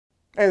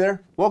Hey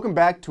there, welcome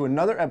back to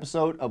another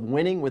episode of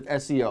Winning with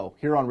SEO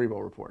here on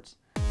ReboReports.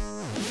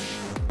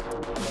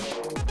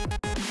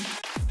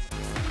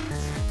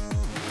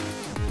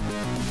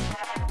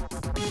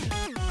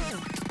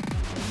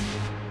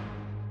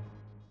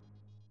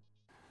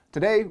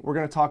 Today we're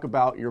going to talk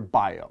about your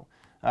bio.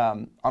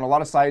 On a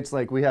lot of sites,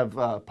 like we have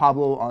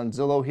Pablo on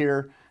Zillow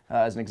here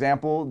as an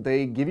example,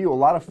 they give you a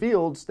lot of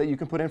fields that you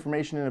can put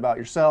information in about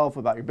yourself,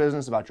 about your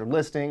business, about your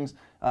listings,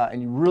 and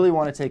you really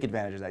want to take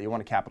advantage of that. You want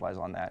to capitalize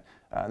on that.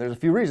 There's a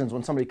few reasons.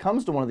 When somebody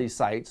comes to one of these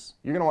sites,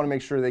 you're going to want to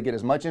make sure they get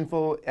as much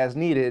info as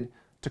needed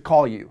to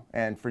call you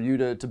and for you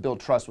to build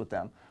trust with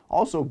them.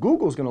 Also,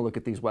 Google's going to look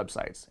at these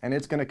websites and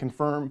it's going to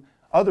confirm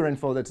other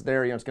info that's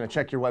there. It's going to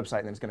check your website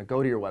and it's going to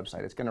go to your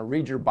website. It's going to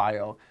read your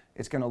bio.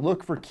 It's going to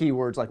look for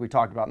keywords like we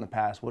talked about in the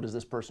past. What does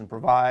this person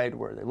provide?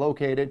 Where are they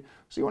located?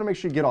 So you want to make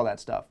sure you get all that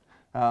stuff.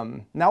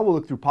 Now we'll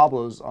look through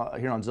Pablo's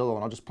here on Zillow,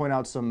 and I'll just point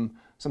out some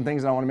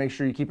things that I want to make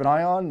sure you keep an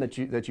eye on that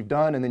you've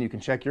done, and then you can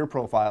check your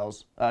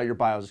profiles, your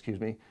bios, excuse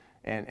me,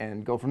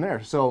 and go from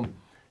there. So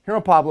here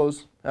on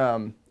Pablo's,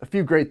 a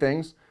few great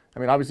things. I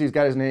mean, obviously he's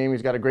got his name.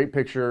 He's got a great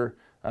picture.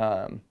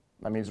 I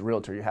mean, he's a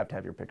realtor. You have to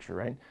have your picture,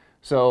 right?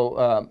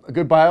 So a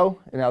good bio.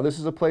 Now this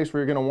is a place where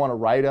you're going to want to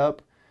write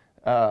up,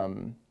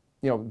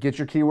 get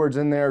your keywords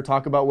in there,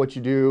 talk about what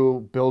you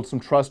do, build some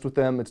trust with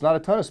them. It's not a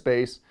ton of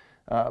space,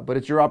 but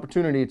it's your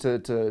opportunity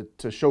to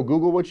show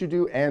Google what you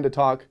do and to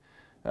talk,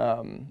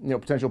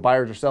 potential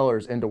buyers or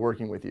sellers into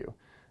working with you.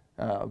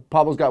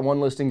 Pablo's got one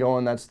listing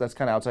going that's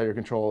kind of outside your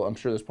control. I'm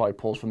sure there's probably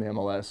pulls from the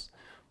MLS.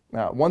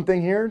 One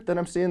thing here that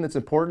I'm seeing that's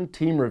important: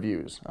 team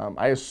reviews.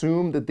 I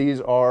assume that these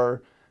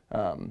are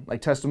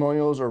like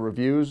testimonials or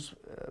reviews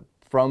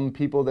from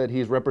people that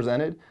he's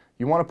represented.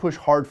 You want to push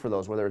hard for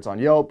those, whether it's on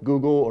Yelp,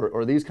 Google,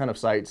 or these kind of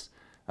sites.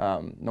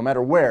 No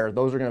matter where,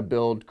 those are going to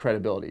build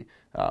credibility.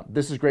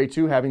 This is great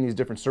too, having these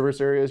different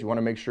service areas. You want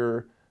to make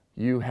sure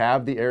you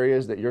have the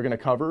areas that you're going to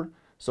cover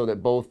so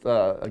that both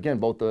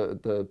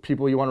the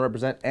people you want to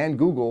represent and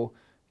Google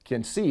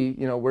can see,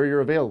 where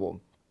you're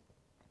available.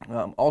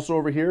 Also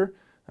over here,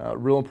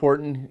 real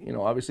important,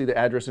 obviously the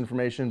address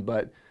information,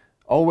 but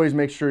always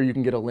make sure you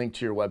can get a link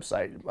to your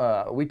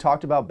website. We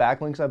talked about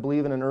backlinks, I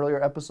believe, in an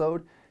earlier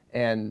episode,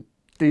 and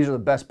these are the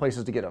best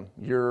places to get them.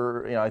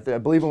 I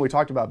believe when we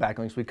talked about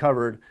backlinks, we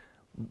covered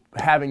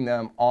having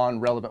them on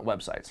relevant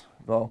websites.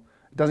 Well,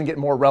 it doesn't get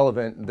more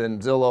relevant than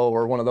Zillow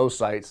or one of those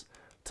sites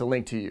to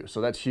link to you,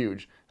 so that's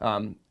huge.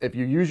 If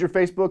you use your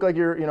Facebook like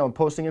you're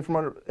posting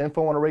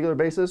info on a regular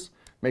basis,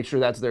 make sure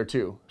that's there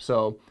too.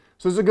 So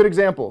this is a good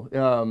example.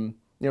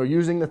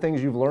 Using the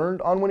things you've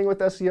learned on Winning with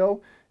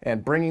SEO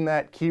and bringing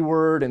that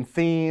keyword and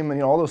theme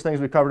and all those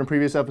things we covered in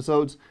previous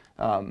episodes.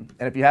 And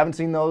if you haven't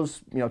seen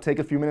those, take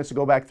a few minutes to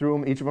go back through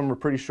them. Each of them are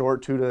pretty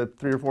short, 2 to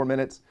 3 or 4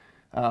 minutes.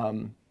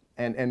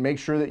 And make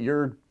sure that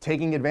you're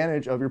taking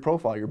advantage of your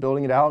profile. You're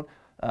building it out,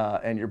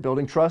 and you're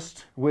building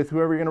trust with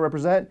whoever you're going to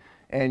represent,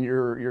 and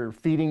you're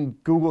feeding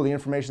Google the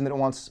information that it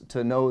wants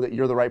to know that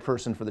you're the right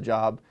person for the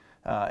job,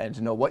 and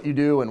to know what you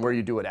do and where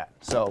you do it at.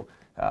 So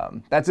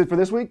that's it for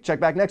this week. Check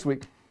back next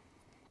week.